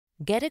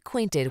Get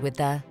acquainted with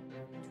the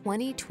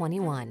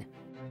 2021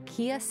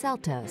 Kia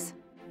Seltos.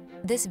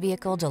 This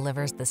vehicle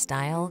delivers the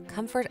style,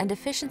 comfort, and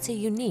efficiency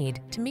you need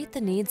to meet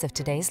the needs of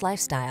today's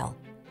lifestyle.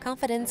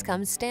 Confidence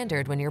comes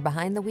standard when you're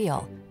behind the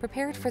wheel,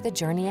 prepared for the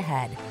journey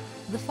ahead.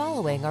 The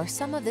following are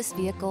some of this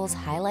vehicle's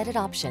highlighted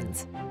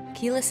options: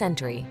 keyless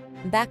entry,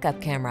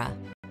 backup camera,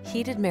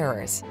 heated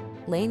mirrors,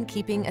 lane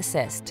keeping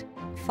assist,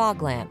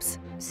 fog lamps,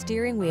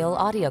 steering wheel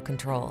audio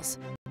controls,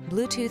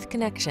 Bluetooth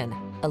connection,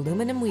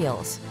 aluminum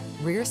wheels,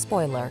 rear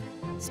spoiler,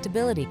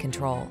 stability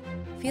control.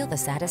 Feel the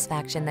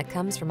satisfaction that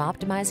comes from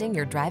optimizing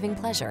your driving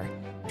pleasure.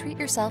 Treat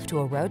yourself to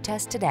a road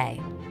test today.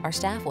 Our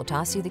staff will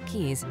toss you the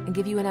keys and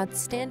give you an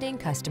outstanding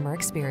customer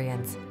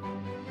experience.